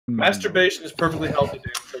Masturbation is perfectly healthy,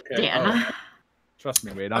 dude. It's okay. Dan. Trust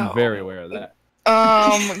me, Wade. I'm very aware of that.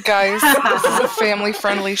 Guys, this is a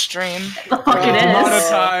family-friendly stream. The fuck it is.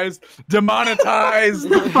 Demonetized! Demonetized!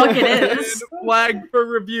 The fuck it is. Flag for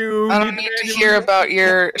review. I don't need to hear about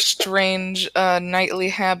your strange nightly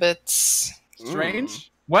habits.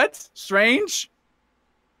 Strange? What? Strange?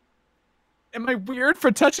 Am I weird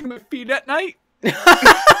for touching my feet at night?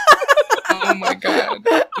 Oh my god.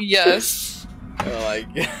 Yes. Like,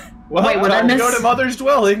 Well, wait, what I time to miss? go to Mother's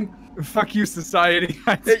dwelling. Fuck you, society.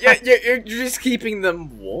 you're just keeping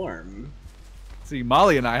them warm. See,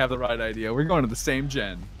 Molly and I have the right idea. We're going to the same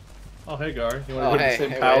gen. Oh, hey, Gar. You want to Oh, go to hey, the same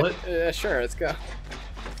hey, palette? wait. Sure, let's go.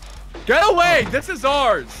 Get away! This is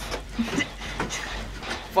ours!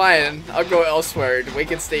 Fine, I'll go elsewhere. We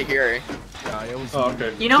can stay here. Yeah, it was... Oh,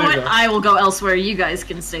 okay. You know There what? go. I will go elsewhere. You guys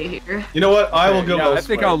can stay here. You know what? I will go yeah, elsewhere. I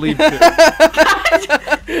think I'll leave too.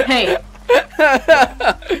 Hey.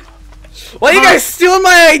 Why are you guys stealing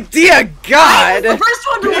my idea? God! The first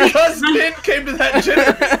one to leave. Because Min came to that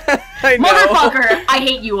dinner. I know. Motherfucker, I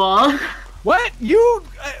hate you all. What? You...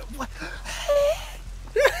 what?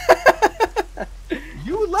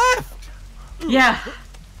 You left! Yeah,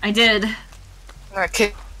 I did. I'm gonna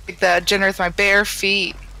kick that Jenner with my bare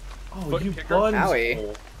feet. Oh, you kicker. buns.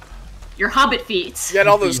 Owie. Your hobbit feet. You got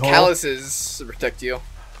all those Hole. calluses to protect you.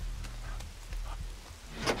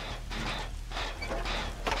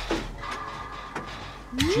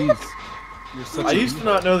 Jeez. You're such I used to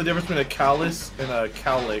not know the difference between a callus and a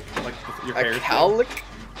cowlick. Like your hair. A cowlick?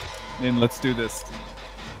 And let's do this.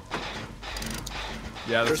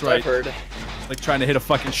 Yeah, that's First right. I've heard. It's like trying to hit a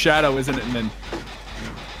fucking shadow, isn't it? And then...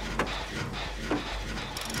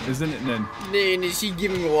 Isn't it? And then... Man, is he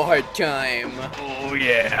giving you a hard time? Oh,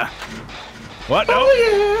 yeah. What? No?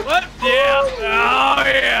 Oh, yeah. What? Yeah. Oh,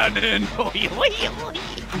 yeah, then. You're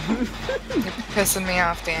pissing me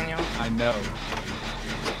off, Daniel. I know.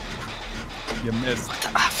 You missed.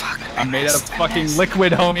 Ah, fuck. I'm made out of missed, I fucking missed.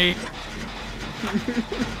 liquid, homie.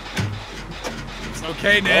 It's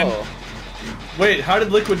okay, Nin. Oh. Wait, how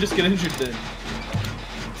did Liquid just get injured then?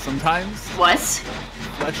 Sometimes What?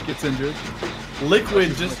 flesh gets injured.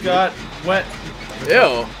 Liquid just got wet.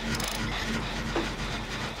 Ew.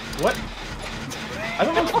 What? I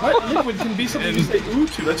don't know what liquid can be something you say ooh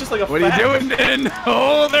to. That's just like a What are you fact. doing, Nin?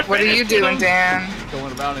 Oh, they're What are you finishing doing, him. Dan?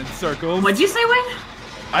 Going around in circles. What'd you say, Wayne?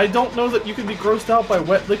 I don't know that you can be grossed out by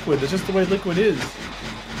wet liquid. That's just the way liquid is.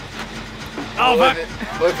 Oh, What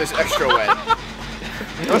fuck. if it's extra wet?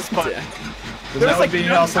 That's fun. Yeah. Does that like be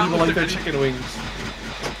no how some people like sound their to chicken wings?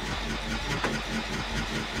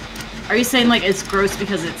 Are you saying like it's gross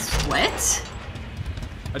because it's wet?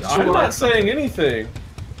 I'm not saying anything.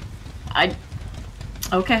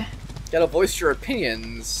 Okay. Gotta voice your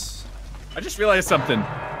opinions. I just realized something.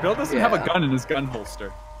 Bill doesn't have a Yeah. gun in his gun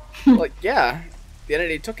holster. Like, yeah. The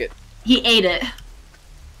entity took it. He ate it.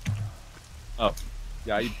 Oh.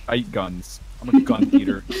 Yeah, I eat guns. I'm a gun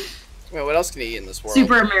eater. Wait, what else can you eat in this world?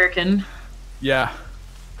 Super American. Yeah.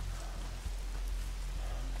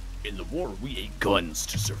 In the war, we ate guns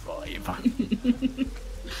to survive.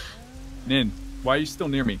 Nin, why are you still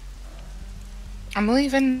near me? I'm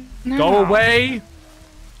leaving now. Go away!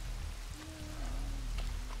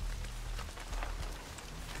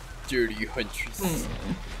 Dirty huntress.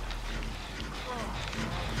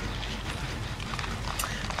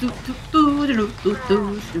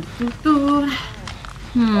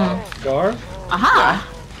 Gar? Aha!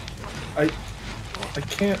 I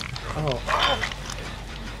can't. Oh.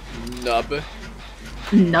 Nub.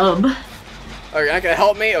 Nub. Oh, you're not gonna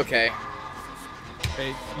help me? Okay.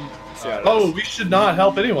 Hey, Oh, we should not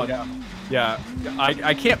help anyone. yeah,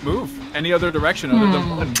 I can't move any other direction other than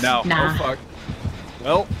one now. Nah. Oh, fuck.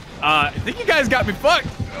 Well, I think you guys got me fucked.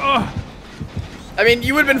 Ugh. I mean,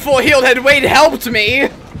 you would've been full healed had Wade helped me!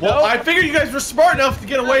 Well, I figured you guys were smart enough to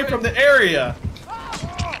get away from the area.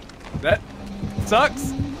 That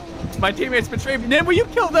sucks. My teammates betrayed me. Nin, will you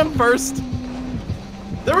kill them first?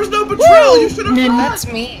 There was no betrayal. You should have. Nin,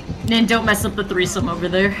 That's me. Nin, don't mess up the threesome over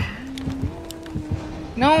there.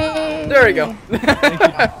 No. There we go. Thank you.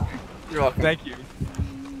 You're welcome. Thank you.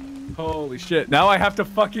 Holy shit. Now I have to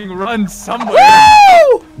fucking run somewhere.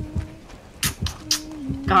 Woo!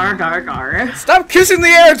 Gar, gar, gar. Stop kissing the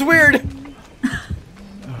air, it's weird!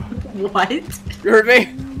 What? You heard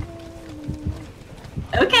me?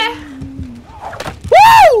 Okay.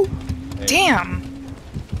 Woo! Damn.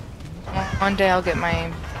 One day I'll get my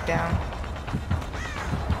aim down.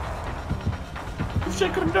 You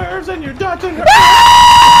shake her nerves and you're dodging her.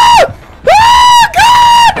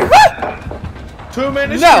 Too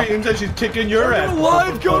many No. screams and she's kicking your ass.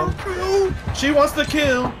 Alive, Garuku! She wants to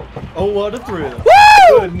kill. Oh, what a thrill. Woo!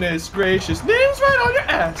 Goodness gracious, Nin's right on your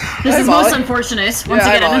ass. This is Molly. most unfortunate. Once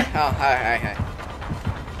Yeah, hi, Molly. again. Oh, hi.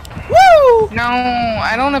 Woo! No,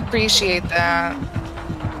 I don't appreciate that.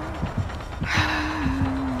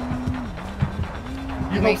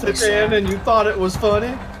 You Make looked me at Ann and you thought it was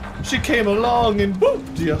funny? She came along and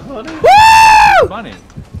booped you, honey. Woo! Bunny.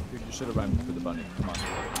 You should have rhymed for the bunny. Come on.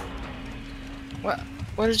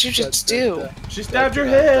 What did you just do? She stabbed your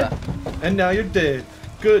head, and now you're dead.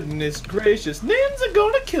 Goodness gracious, Nin's are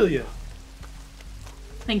gonna kill you.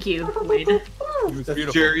 Thank you, Wade. was That's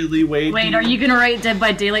beautiful. Jerry Lee Wade. Wade, are you gonna write Dead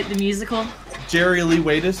by Daylight the musical? Jerry Lee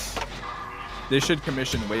Wadis. They should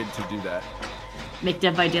commission Wade to do that. Make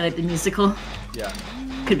Dead by Daylight the musical? Yeah.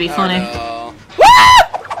 Could be funny. No.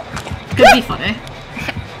 Could be funny.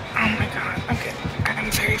 Oh my god. Okay.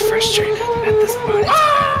 I'm very frustrated at this point.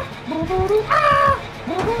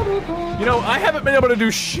 You know, I haven't been able to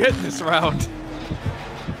do shit this round.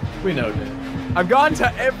 We know, Dan. I've gone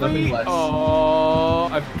to every. Nothing less. Oh,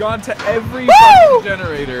 I've gone to every fucking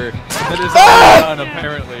generator that is all done,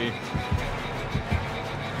 apparently.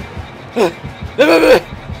 What are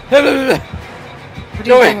Go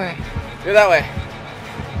you away. doing? Go that way.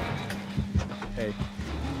 Hey.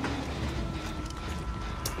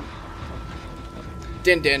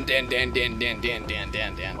 Din din din din din din din din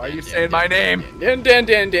din din. Why are you saying my name? Din din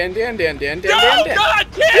din din din din din din. No, God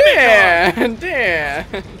damn it! Dan.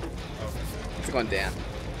 It's going Dan.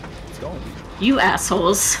 It's going. You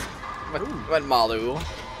assholes. What Malu?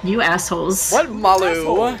 You assholes. What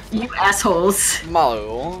Malu? You assholes.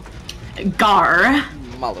 Malu. Gar.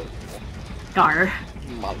 Malu. Gar.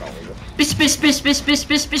 Malu.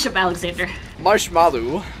 Bishop Alexander.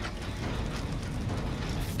 Marshmallow.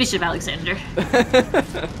 Bishop Alexander.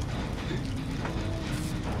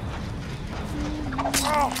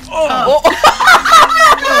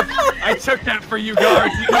 I took that for you,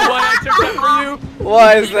 guards. You know why I took that for you?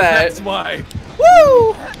 Why is that? That's why.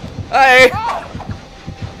 Woo! Hey!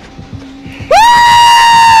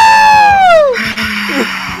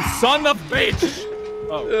 Son of a bitch!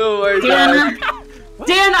 Oh. Oh my god.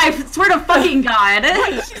 Dan, I swear to fucking God.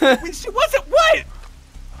 She wasn't what?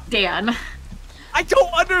 Dan. I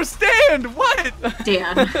don't understand. What?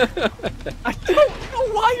 Dan. I don't know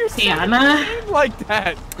why you're saying Dan. my name like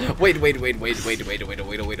that. Wait.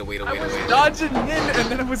 Dodging in and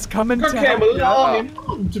then it was coming You down. came along and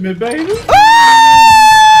bumped me, baby.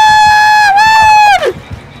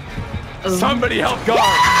 Somebody help guard.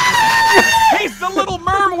 He's the little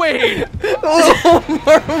mermaid.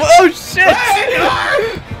 Oh shit!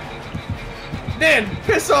 Dan,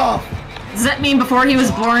 piss off. Does that mean before he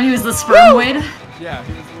was born he was the sperm Wade? Yeah,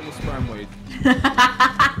 he was a little sperm wade.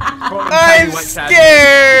 I'm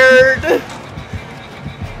scared!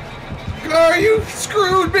 Gar, you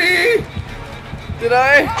screwed me. Did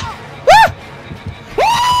I?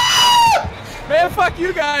 Man, fuck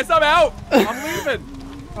you guys. I'm out. I'm leaving.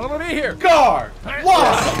 I don't want to be here. Gar,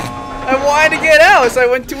 why? I wanted to get out, so I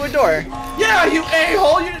went to a door. Yeah, you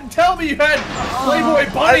a-hole. You didn't tell me you had Playboy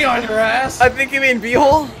Bunny on your ass. I think you mean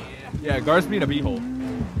beehole? Yeah, Gar's being a beehole.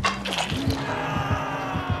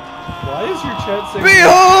 Why is your chat saying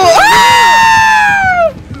Beehole!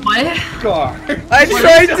 What? Gar? I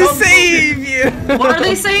tried to save you! What are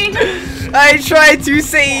they saying? I tried to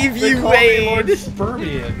save They you, call me Lord Wade!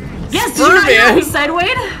 Spermian. Yes, did you not hear what he said,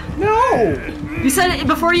 Wade? No. You said it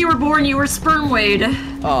before you were born you were sperm Wade.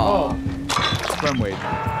 Oh. Sperm wade.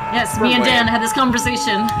 Yes, me and Dan had this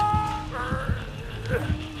conversation.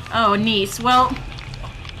 Oh, neat. Well,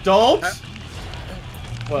 Don't.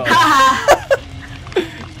 Well, haha.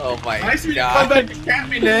 Oh my nice of you to come god. back to cat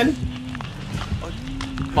me, then.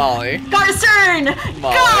 Molly. Gar's turn!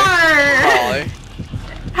 Molly. Gar! Molly.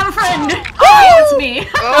 Have a friend! Oh, it's me!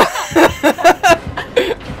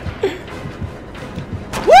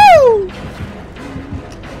 Woo!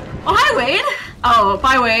 Oh, hi, Wade! Oh,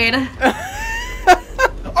 bye, Wade.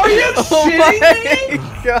 Are you Oh shitting me?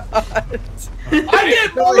 my god. I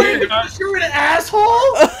didn't believe because you're an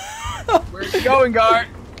asshole. Where's he going, Gar?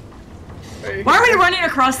 Why are we running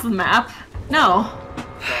across the map? No,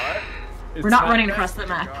 we're not running across the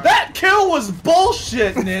map. That kill was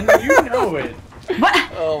bullshit, Nin. You know it. What?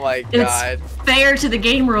 Oh my god. It's fair to the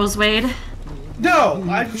game rules, Wade. No,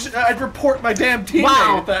 I'd report my damn teammate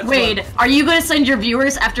Wow, if that's Wade, what... are you gonna send your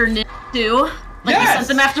viewers after Nin too? Like you Yes! sent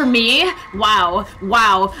them after me? Wow,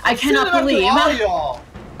 wow, I cannot Send it up to believe. all y'all.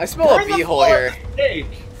 I smell a Where's the beehole here. steak?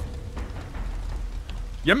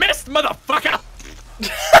 You missed, motherfucker!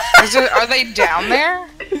 Are they down there?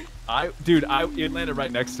 It landed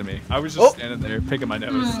right next to me. I was just standing there picking my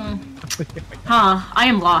nose. Huh, I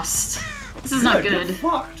am lost. This is not Get good.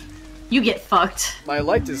 fucked. You get fucked. My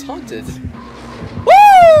light is haunted. Woo!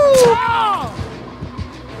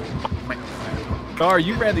 Gar,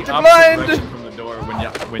 you ran the opposite blind. direction from the door when you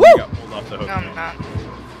got pulled off the hook. No, I'm not.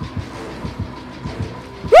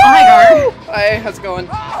 Oh, hi, Gar. Hi, how's it going?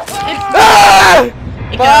 It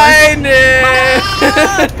Find it!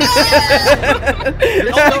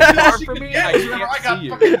 You're so far from me, I I can't got see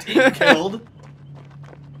you. fucking team killed.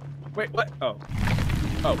 Wait, what? Oh.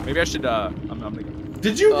 Oh, maybe I should, I'm gonna go.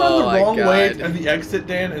 Did you run Oh the my wrong way God. at the exit,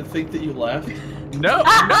 Dan, and think that you left? No,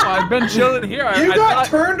 I've been chilling here. You I got thought,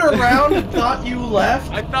 turned around and thought you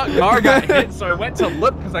left? I thought Gar got hit, so I went to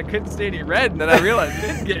look because I couldn't see any red, and then I realized I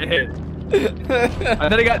didn't get hit.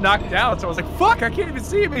 And then I got knocked down, so I was like, fuck, I can't even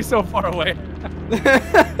see me so far away.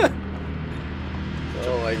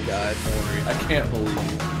 Oh my god. I can't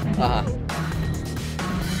believe. Uh-huh.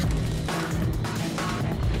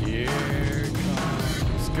 Here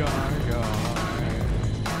comes Gar.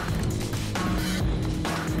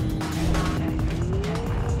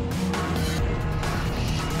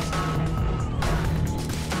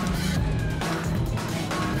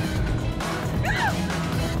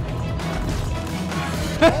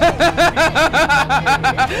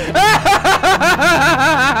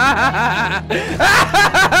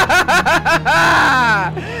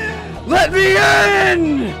 Let me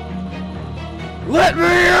in! Let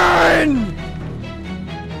me in!